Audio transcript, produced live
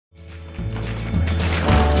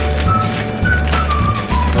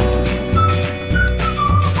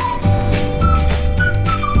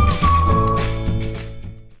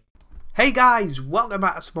Hey guys, welcome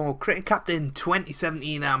back to some more Cricket Captain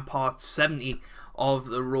 2017 and part 70 of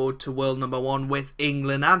the road to world number 1 with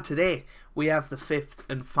England, and today we have the 5th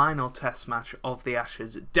and final test match of the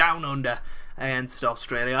Ashes down under against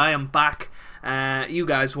Australia. I am back. You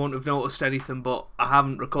guys won't have noticed anything, but I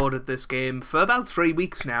haven't recorded this game for about 3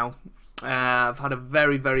 weeks now. I've had a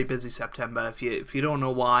very busy September. If you don't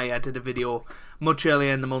know why, I did a video much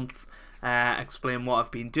earlier in the month explain what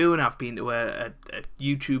I've been doing. I've been to a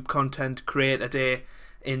YouTube content creator day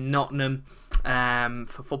in Nottingham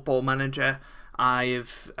for Football Manager.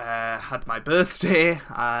 I've had my birthday.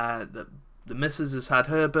 The missus has had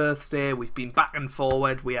her birthday. We've been back and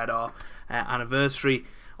forward. We had our anniversary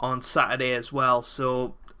on Saturday as well.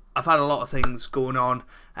 So I've had a lot of things going on,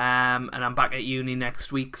 and I'm back at uni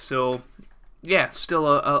next week. So yeah, still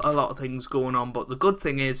a lot of things going on, but the good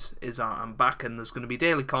thing is I'm back, and there's going to be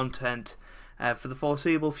daily content for the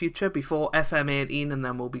foreseeable future before FM18, and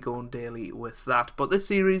then we'll be going daily with that. But this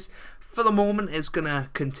series, for the moment, is going to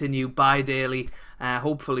continue bi-daily,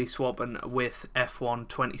 hopefully swapping with F1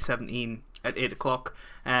 2017 at 8 o'clock.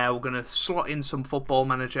 We're going to slot in some Football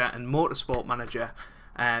Manager and Motorsport Manager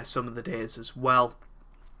some of the days as well.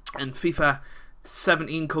 And FIFA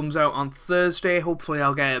 17 comes out on Thursday. Hopefully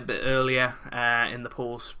I'll get it a bit earlier in the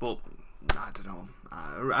post, but I don't know.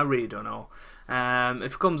 I really don't know.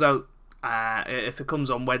 If it comes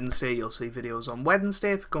on Wednesday, you'll see videos on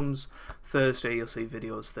Wednesday. If it comes Thursday, you'll see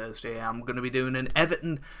videos Thursday. I'm going to be doing an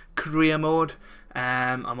Everton career mode.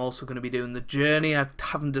 I'm also going to be doing the journey. I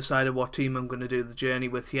haven't decided what team I'm going to do the journey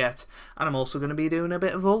with yet. And I'm also going to be doing a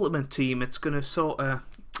bit of Ultimate Team. It's going to sort of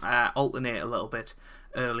alternate a little bit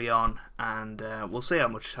early on, and we'll see how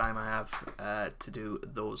much time I have to do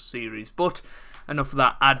those series. But enough of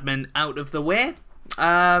that admin out of the way.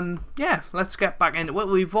 Yeah, let's get back into it.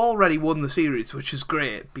 We've already won the series, which is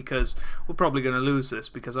great, because we're probably going to lose this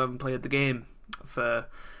because I haven't played the game for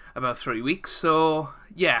about 3 weeks. So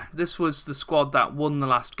yeah, this was the squad that won the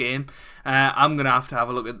last game. I'm going to have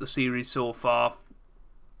a look at the series so far.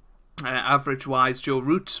 Average-wise, Joe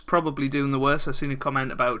Root's probably doing the worst. I've seen a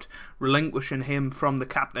comment about relinquishing him from the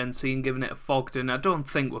captaincy and giving it to Fogden. I don't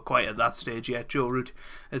think we're quite at that stage yet. Joe Root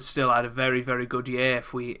has still had a very good year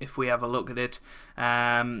if we have a look at it.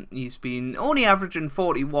 He's been only averaging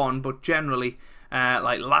 41, but generally,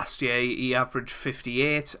 like last year, he averaged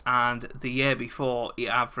 58, and the year before, he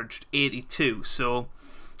averaged 82. So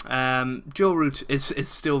Joe Root is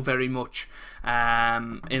still very much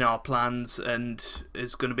in our plans, and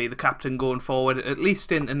is going to be the captain going forward, at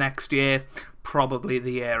least into next year, probably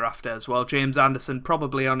the year after as well. James Anderson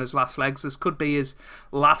probably on his last legs. This could be his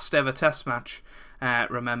last ever test match,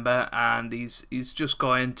 remember, and he's just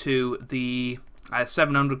going to the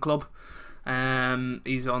 700 club.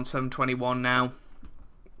 He's on 721 now,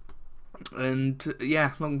 and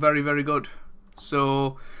yeah, looking very good.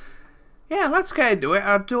 So yeah, let's get into it.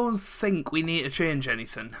 I don't think we need to change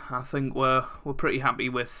anything. I think we're pretty happy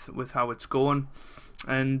with how it's going,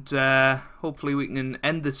 and hopefully we can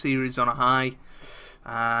end the series on a high.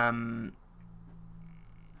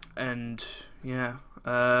 And yeah,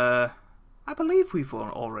 I believe we've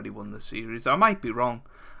already won the series. I might be wrong.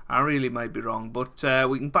 I really might be wrong, but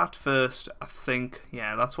we can bat first, I think.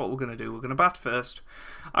 Yeah, that's what we're going to do. We're going to bat first.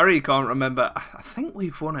 I really can't remember. I think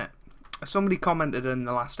we've won it. Somebody commented in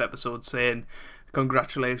the last episode saying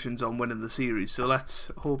congratulations on winning the series, so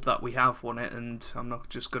let's hope that we have won it, and I'm not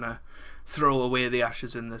just going to throw away the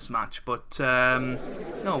Ashes in this match. But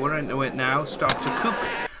no, we're into it now. Start to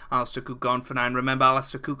Cook. Alistair Cook gone for 9. Remember,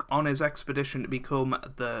 Alistair Cook on his expedition to become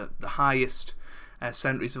the highest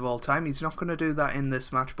centuries of all time. He's not going to do that in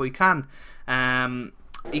this match, but he can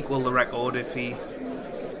equal the record if he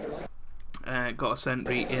got a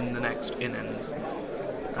century in the next innings.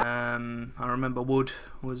 I remember Wood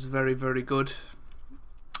was very good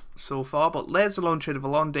so far, but laser launch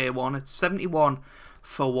interval on day 1. It's 71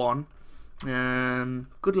 for 1.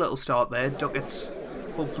 Good little start there. Duckett's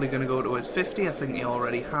hopefully going to go to his 50. I think he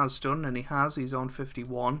already has done, and he has. He's on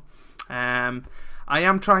 51. I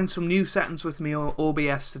am trying some new settings with me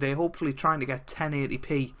OBS today, hopefully trying to get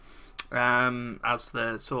 1080p as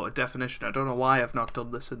the sort of definition. I don't know why I've not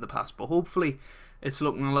done this in the past, but hopefully it's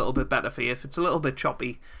looking a little bit better for you. If it's a little bit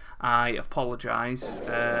choppy, I apologise,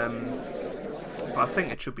 but I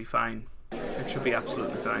think it should be fine. It should be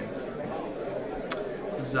absolutely fine.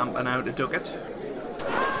 Zamping out a Duckett.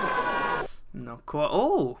 Not quite.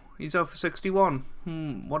 Oh, he's out for 61.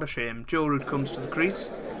 What a shame. Joe Root comes to the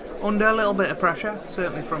crease. Under a little bit of pressure,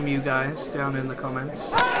 certainly from you guys down in the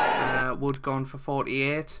comments. Wood gone for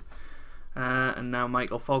 48. And now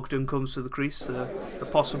Michael Fogden comes to the crease. The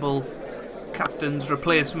possible captain's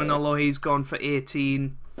replacement, although he's gone for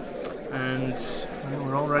 18. And yeah,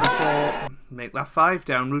 we're all ready for make that 5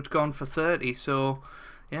 down. Root gone for 30. So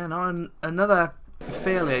yeah, another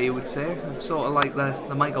failure, you would say. It's sort of like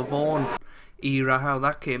the Michael Vaughan era, how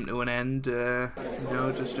that came to an end. You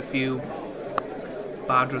know, just a few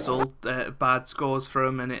bad scores for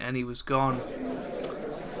him, and he was gone.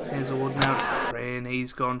 Here's a wood now to Crane.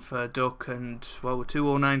 He's gone for a duck, and well, we're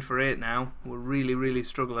 209 for 8 now. We're really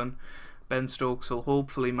struggling. Ben Stokes will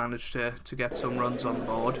hopefully manage to get some runs on the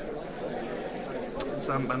board.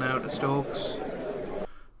 Zampa now to Stokes.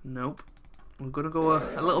 Nope. We're going to go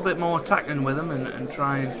a little bit more attacking with him and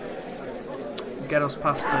try and get us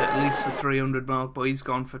past at least the 300 mark, but he's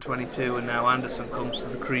gone for 22, and now Anderson comes to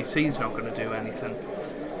the crease. He's not going to do anything.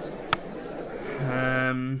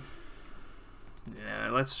 Yeah,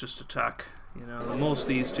 let's just attack. You know, the most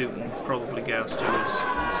these two can probably get us to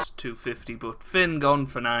is 250, but Finn gone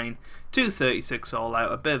for 9. 236 all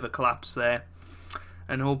out. A bit of a collapse there.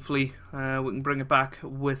 And hopefully we can bring it back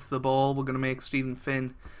with the ball. We're going to make Stephen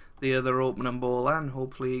Finn the other opening bowler, and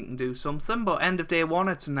hopefully he can do something. But end of day 1,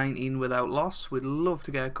 it's 19 without loss. We'd love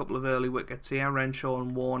to get a couple of early wickets here. Renshaw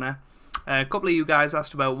and Warner. A couple of you guys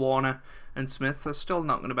asked about Warner and Smith. They're still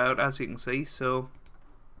knocking about, as you can see. So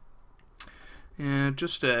yeah,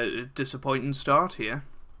 just a disappointing start here.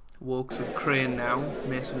 Wokes and Crane now.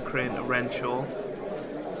 Mason Crane to Renshaw.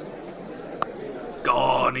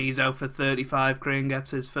 Gone. He's out for 35. Crane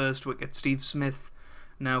gets his first wicket. Steve Smith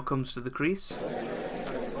now comes to the crease.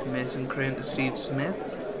 Mason Crane to Steve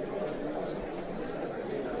Smith.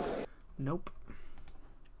 Nope.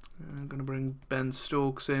 I'm going to bring Ben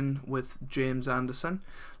Stokes in with James Anderson.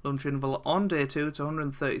 Lunch interval on day 2. It's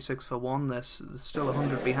 136 for 1. There's still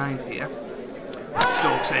 100 behind here.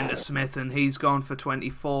 Stokes into Smith, and he's gone for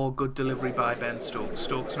 24. Good delivery by Ben Stokes.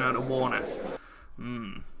 Stokes now to Warner.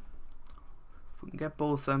 If we can get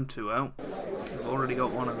both them two out. We've already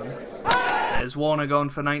got one of them. There's Warner gone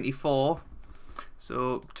for 94.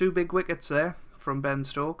 So 2 big wickets there from Ben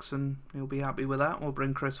Stokes, and he'll be happy with that. We'll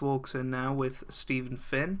bring Chris Wokes in now with Stephen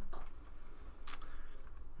Finn.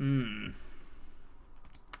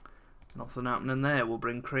 Nothing happening there. We'll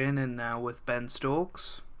bring Crane in now with Ben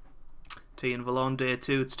Stokes. T and Vallon day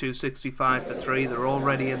 2, it's 265 for 3. They're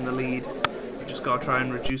already in the lead. We've just got to try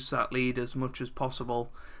and reduce that lead as much as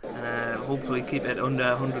possible. Hopefully keep it under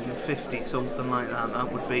 150, something like that.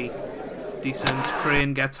 That would be decent.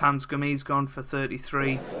 Crane gets Hanscom. He's gone for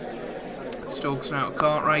 33. Stokes now to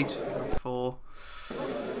Cartwright. That's 4.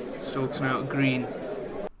 Stokes now to Green.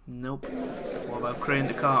 Nope. What about Crane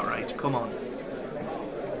to Cartwright? Come on.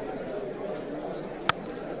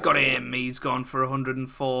 Got him. He's gone for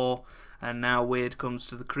 104. And now Wade comes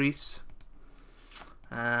to the crease.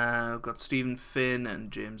 We've got Stephen Finn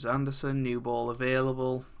and James Anderson. New ball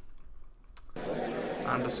available.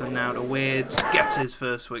 Anderson now to Wade. Gets his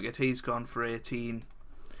first wicket. He's gone for 18.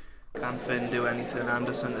 Can Finn do anything?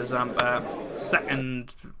 Anderson to Zampa.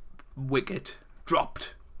 Second wicket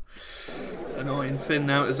dropped. Annoying. Finn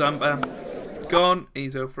now to Zampa. Gone.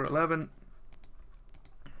 He's out for 11.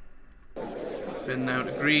 Finn now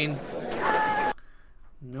to Green.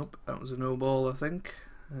 Nope, that was a no ball, I think.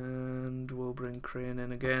 And we'll bring Crane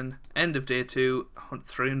in again. End of day 2,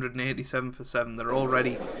 387 for 7. They're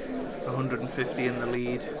already 150 in the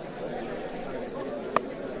lead.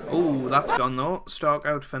 Oh, that's gone though. Stark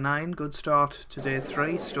out for 9. Good start to day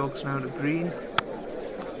 3. Stokes now to Green.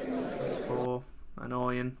 That's 4.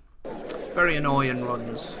 Annoying. Very annoying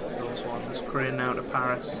runs, those ones. Crane now to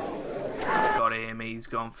Paris. Got him, he's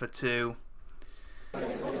gone for 2.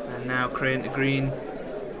 And now Crane to Green.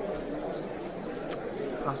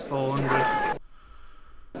 Past 400.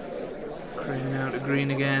 Crane now to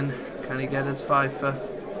Green again. Can he get his 5-fer?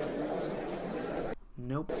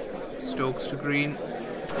 Nope. Stokes to Green.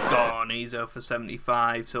 Gone. He's out for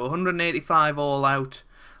 75. So 185 all out.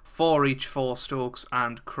 4 each for Stokes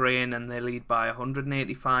and Crane, and they lead by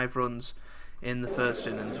 185 runs in the first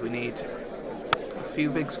innings. We need a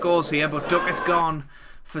few big scores here, but Duckett gone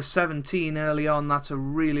for 17 early on. That's a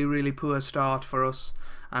really poor start for us.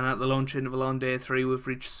 And at the lunch interval on day 3, we've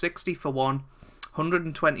reached 60 for 1,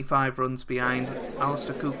 125 runs behind.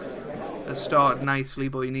 Alistair Cook has started nicely,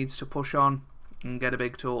 but he needs to push on and get a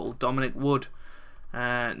big total. Dominic Wood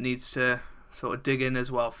needs to sort of dig in as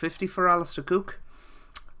well. 50 for Alistair Cook.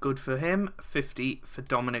 Good for him. 50 for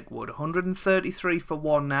Dominic Wood. 133 for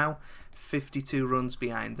 1 now. 52 runs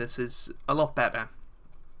behind. This is a lot better,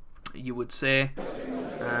 you would say.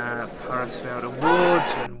 Paris now to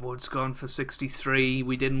Woods, and Woods gone for 63.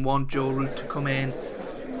 We didn't want Joe Root to come in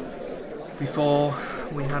before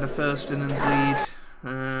we had a first innings lead,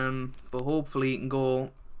 but hopefully he can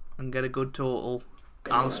go and get a good total.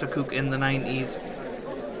 Alistair Cook in the 90s.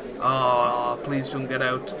 Oh, please don't get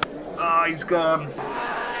out. Ah, he's gone.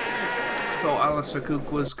 Thought Alistair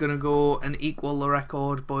Cook was going to go and equal the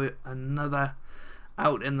record, but another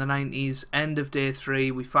out in the 90s. End of day 3.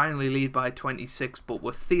 We finally lead by 26, but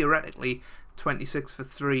we're theoretically 26 for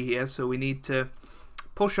 3 here, so we need to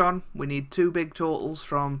push on. We need 2 big totals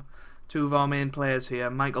from 2 of our main players here,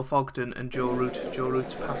 Michael Fogden and Joe Root. Joe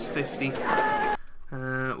Root's past 50,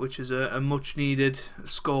 which is a much needed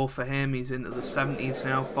score for him. He's into the 70s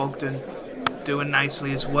now. Fogden doing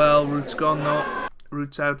nicely as well. Root's gone though.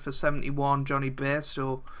 Root's out for 71. Johnny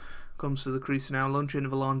Bairstow comes to the crease now. Lunch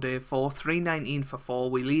interval on day 4. 3:19 for 4.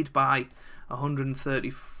 We lead by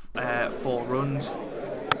 134 runs.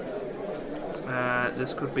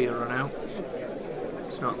 This could be a run out.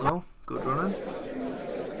 It's not though. Good running.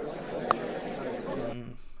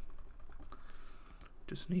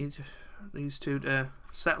 Just need these two to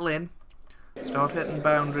settle in. Start hitting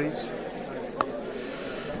boundaries.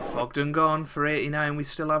 Fogden gone for 89. We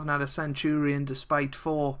still haven't had a centurion despite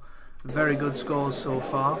 4 very good scores so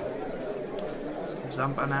far.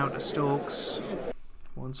 Zampa now to Stokes.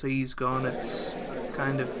 Once he's gone, it's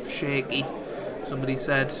kind of shaky. Somebody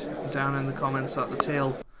said down in the comments that the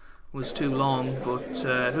tail was too long, but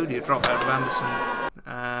who do you drop out of Anderson?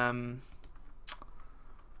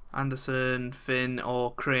 Anderson, Finn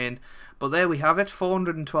or Crane. But there we have it,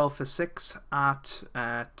 412 for 6 at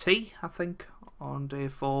T, I think, on day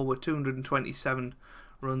 4. We're 227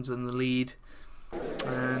 runs in the lead.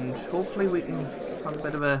 And hopefully we can have a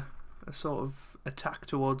bit of a sort of attack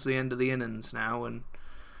towards the end of the innings now and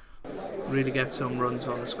really get some runs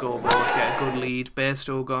on the scoreboard, get a good lead.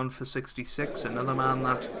 Bairstow gone for 66, another man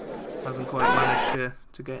that hasn't quite managed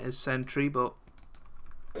to get his century, but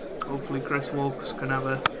hopefully Chris Wokes can have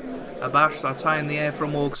a bash. That's high in the air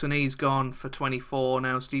from Wokes and he's gone for 24.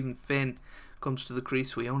 Now Stephen Finn comes to the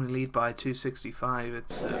crease. We only lead by 265.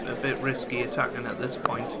 It's a bit risky attacking at this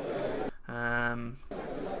point.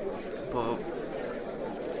 But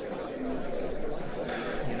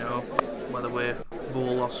you know, whether we're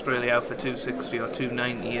ball Australia out for 260 or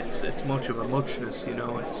 290, it's much of a muchness. You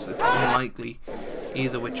know, it's unlikely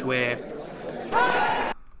either which way.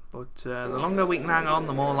 But the longer we can hang on,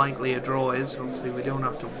 the more likely a draw is. Obviously, we don't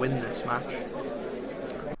have to win this match.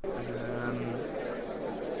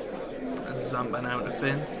 Zampa now to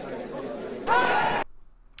Finn.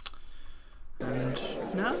 And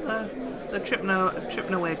no, they're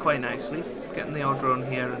chipping away quite nicely, getting the odd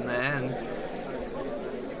run here and there,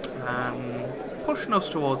 and pushing us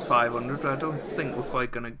towards 500. I don't think we're quite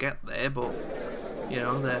going to get there, but you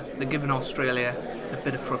know, they're giving Australia a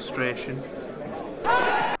bit of frustration.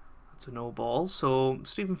 It's a no ball. So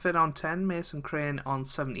Stephen Finn on 10, Mason Crane on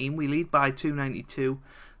 17. We lead by 292.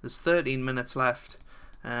 There's 13 minutes left.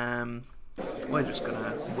 We're just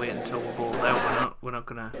gonna wait until we're bowled out. We're not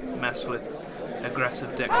gonna mess with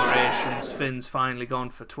aggressive declarations. Finn's finally gone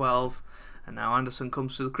for 12, and now Anderson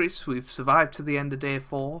comes to the crease. We've survived to the end of day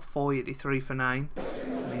 4, 483 for 9.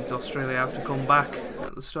 It means Australia have to come back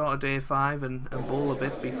at the start of day 5 and bowl a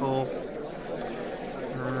bit before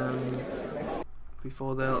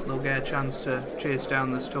they'll get a chance to chase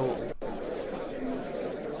down this total.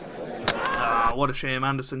 What a shame.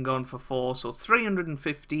 Anderson gone for 4, so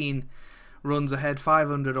 315 runs ahead,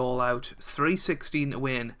 500 all out, 316 to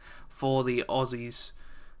win for the Aussies.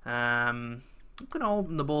 I'm going to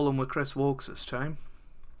open the bowling with Chris Wokes this time.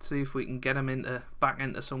 See if we can get him back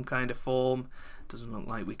into some kind of form. Doesn't look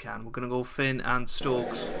like we can. We're going to go Finn and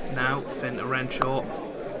Stokes now. Finn to Renshaw.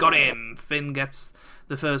 Got him! Finn gets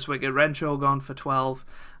the first wicket. Renshaw gone for 12,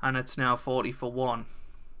 and it's now 40 for 1.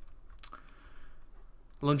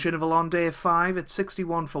 Lunch interval on day 5, it's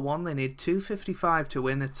 61 for 1. They need 255 to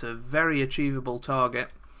win. It's a very achievable target,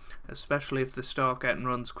 especially if they start getting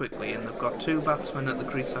runs quickly, and they've got 2 batsmen at the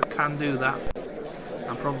crease that can do that,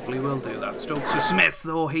 and probably will do that. Stokes to Smith,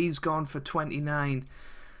 though, he's gone for 29,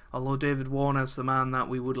 although David Warner's the man that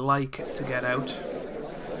we would like to get out,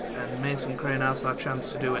 and Mason Crane has that chance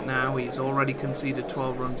to do it now. He's already conceded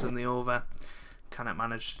 12 runs in the over. Cannot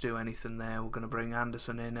manage to do anything there. We're going to bring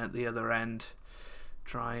Anderson in at the other end.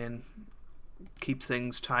 Try and keep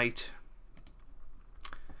things tight.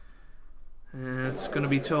 It's going to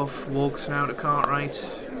be tough. Wokes now to Cartwright.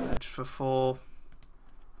 Edge for 4.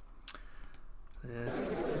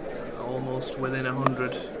 Almost within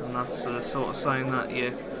 100, and that's a sort of sign that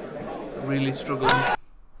you're really struggling.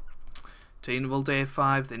 To interval day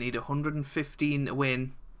 5, they need 115 to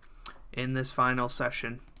win in this final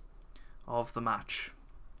session of the match.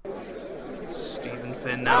 Stephen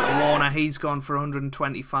Finn now to Warner. He's gone for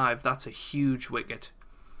 125. That's a huge wicket.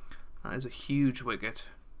 That is a huge wicket.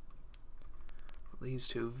 These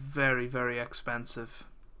two very, very expensive.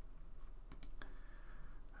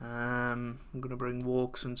 I'm going to bring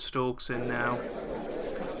Wokes and Stokes in now.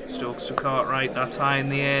 Stokes to Cartwright. That's high in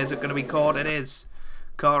the air. Is it going to be caught? It is.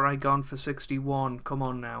 Cartwright gone for 61. Come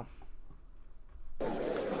on now.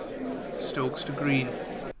 Stokes to Green.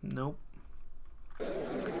 Nope.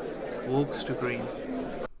 Wokes to Green.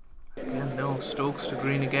 Again, no. Stokes to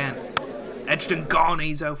Green again. Edgton gone.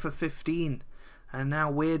 He's out for 15. And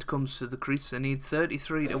now Wade comes to the crease. They need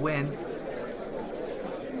 33 to win.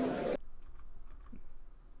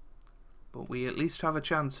 But we at least have a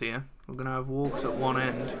chance here. We're going to have Wokes at one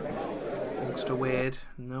end. Wokes to Wade.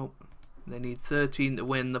 Nope. They need 13 to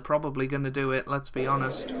win. They're probably going to do it, let's be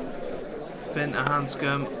honest. Finn to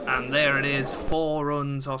Hanscom. And there it is. 4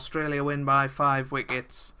 runs. Australia win by 5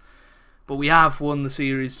 wickets. But we have won the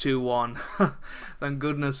series 2-1. Thank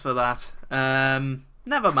goodness for that.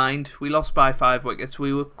 Never mind. We lost by 5 wickets.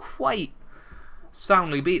 We were quite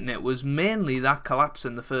soundly beaten. It was mainly that collapse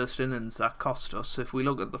in the first innings that cost us. If we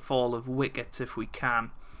look at the fall of wickets, if we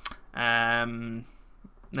can,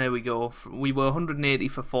 there we go. We were 180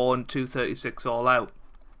 for 4 and 236 all out.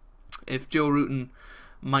 If Joe Root and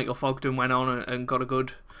Michael Fogden went on and got a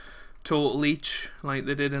good total each like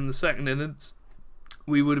they did in the second innings,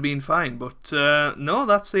 we would have been fine. But no,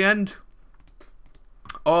 that's the end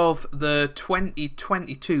of the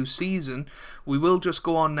 2022 season. We will just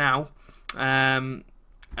go on now and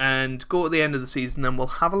go at the end of the season, and we'll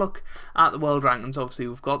have a look at the world rankings. Obviously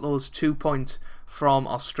we've got those 2 points from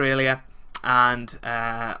Australia, and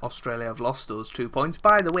Australia have lost those 2 points.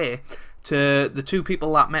 By the way, to the 2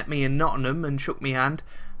 people that met me in Nottingham and shook me hand,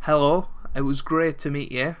 hello, it was great to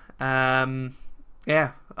meet you.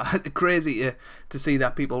 Yeah, crazy to see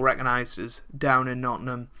that people recognised us down in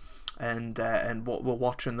Nottingham and what we're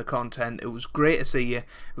watching the content. It was great to see you.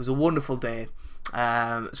 It was a wonderful day.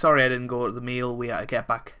 Sorry I didn't go to the meal. We had to get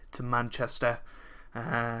back to Manchester,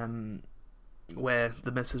 where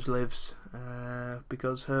the missus lives,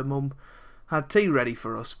 because her mum had tea ready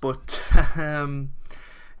for us. But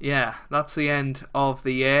yeah, that's the end of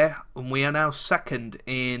the year, and we are now second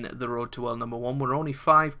in the road to world number 1. We're only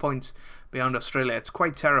 5 points behind Australia. It's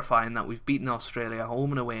quite terrifying that we've beaten Australia home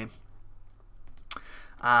and away,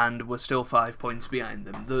 and we're still 5 points behind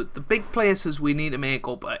them. The big places we need to make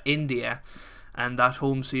up are India and that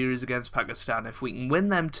home series against Pakistan. If we can win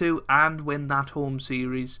them 2 and win that home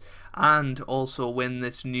series and also win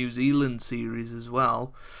this New Zealand series as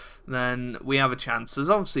well, then we have a chance. There's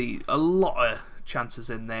obviously a lot of chances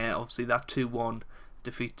in there. Obviously that 2-1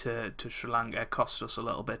 defeat to Sri Lanka cost us a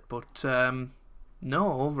little bit, but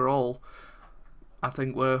no, overall I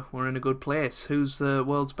think we're in a good place. Who's the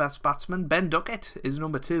world's best batsman? Ben Duckett is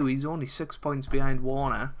number 2. He's only 6 points behind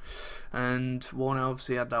Warner, and Warner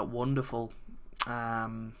obviously had that wonderful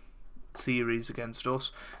series against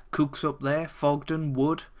us. Cook's up there, Fogden,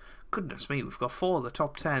 Wood. Goodness me, we've got 4 of the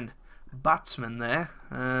top 10 batsmen there.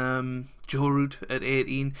 Joe Root at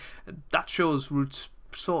 18. That shows Root's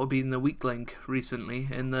sort of been the weak link recently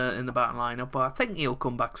in the batting lineup, but I think he'll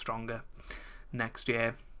come back stronger next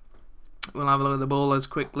year. We'll have a look at the bowlers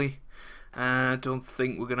quickly. Don't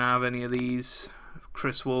think we're going to have any of these.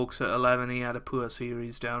 Chris Wokes at 11, he had a poor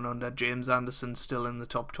series down under. James Anderson still in the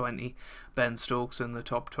top 20. Ben Stokes in the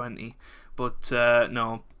top 20. But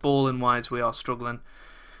no, bowling wise we are struggling.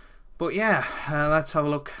 But yeah, let's have a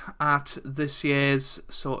look at this year's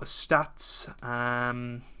sort of stats.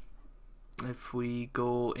 If we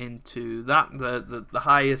go into that, the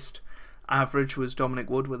highest average was Dominic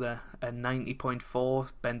Wood with a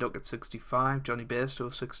 90.4, Ben Duckett 65, Johnny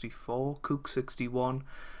Bairstow 64, Cook 61,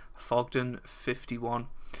 Fogden 51,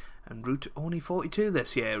 and Root only 42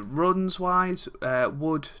 this year. Runs wise,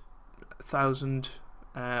 Wood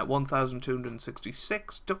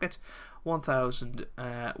 1,266, Duckett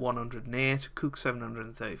 1,108, Cook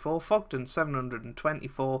 734, Fogden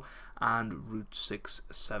 724, and Root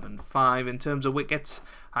 675. In terms of wickets,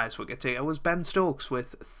 highest wicket taker was Ben Stokes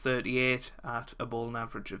with 38 at a bowling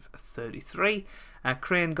average of 33.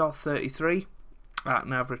 Crane got 33 at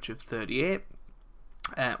an average of 38.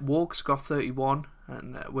 Wokes got 31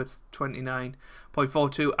 and with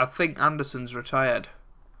 29.42. I think Anderson's retired.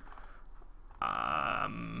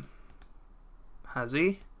 Has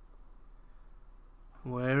he?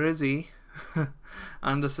 Where is he?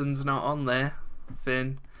 Anderson's not on there.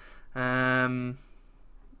 Finn. Yeah,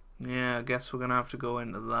 I guess we're gonna have to go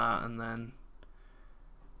into that, and then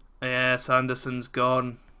yes, Anderson's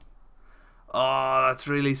gone. Oh, that's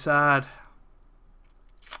really sad.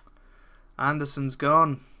 Anderson's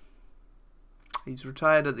gone. He's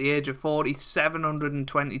retired at the age of 40.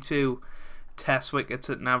 722 test wickets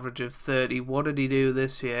at an average of 30. What did he do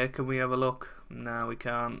this year? Can we have a look? No, we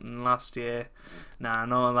can't. And last year, nah,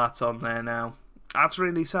 none of that's on there now. That's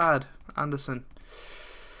really sad, Anderson.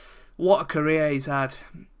 What a career he's had.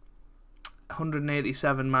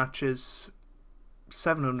 187 matches,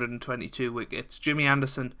 722 wickets. Jimmy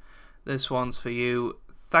Anderson, this one's for you.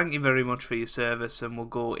 Thank you very much for your service, and we'll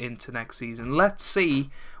go into next season. Let's see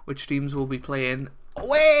which teams will be playing.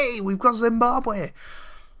 Away! We've got Zimbabwe.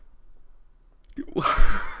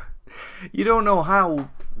 You don't know how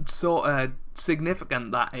sort of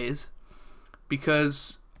significant that is,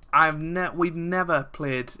 because we've never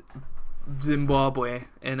played Zimbabwe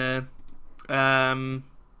in a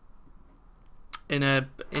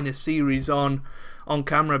series on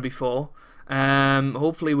camera before.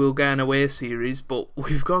 Hopefully we'll get an away series, but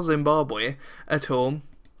we've got Zimbabwe at home.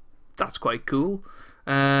 That's quite cool.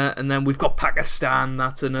 And then we've got Pakistan.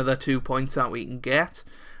 That's another 2 points that we can get.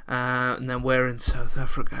 And then we're in South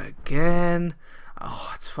Africa again.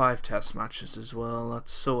 Oh, it's 5 test matches as well.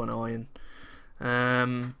 That's so annoying.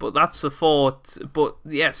 But that's the 4th. But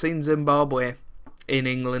yeah, seeing Zimbabwe in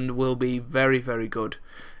England will be very, very good.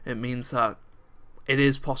 It means that it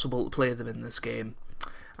is possible to play them in this game.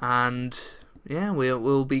 And yeah,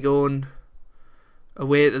 we'll be going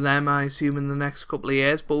away to them, I assume, in the next couple of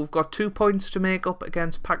years. But we've got 2 points to make up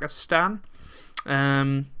against Pakistan.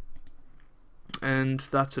 And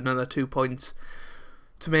that's another 2 points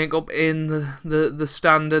to make up in the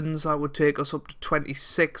standings. That would take us up to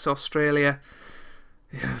 26. Australia,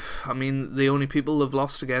 yeah, I mean, the only people they've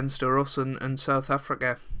lost against are us and South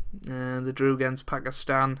Africa. They drew against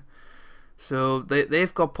Pakistan, so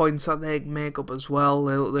they've got points that they can make up as well.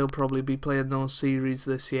 They'll probably be playing those series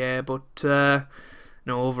this year. But no,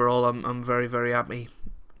 overall I'm very, very happy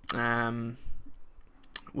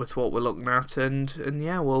with what we're looking at, and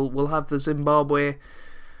yeah, we'll have the Zimbabwe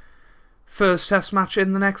first test match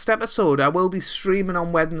in the next episode. I will be streaming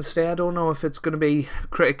on Wednesday. I don't know if it's going to be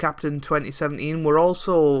Cricket Captain 2017. We're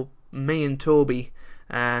also, me and Toby,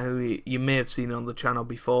 who you may have seen on the channel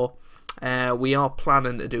before, we are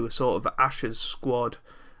planning to do a sort of Ashes squad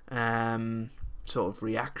sort of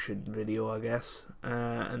reaction video, I guess,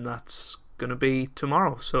 and that's going to be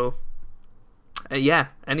tomorrow. So yeah,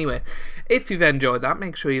 anyway, if you've enjoyed that,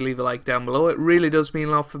 make sure you leave a like down below. It really does mean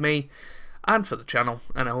a lot for me and for the channel,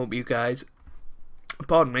 and I hope you guys,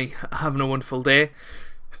 pardon me, having a wonderful day.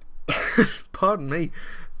 Pardon me.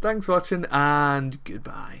 Thanks for watching, and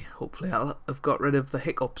goodbye. Hopefully I'll have got rid of the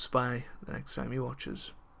hiccups by the next time you watch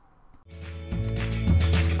us.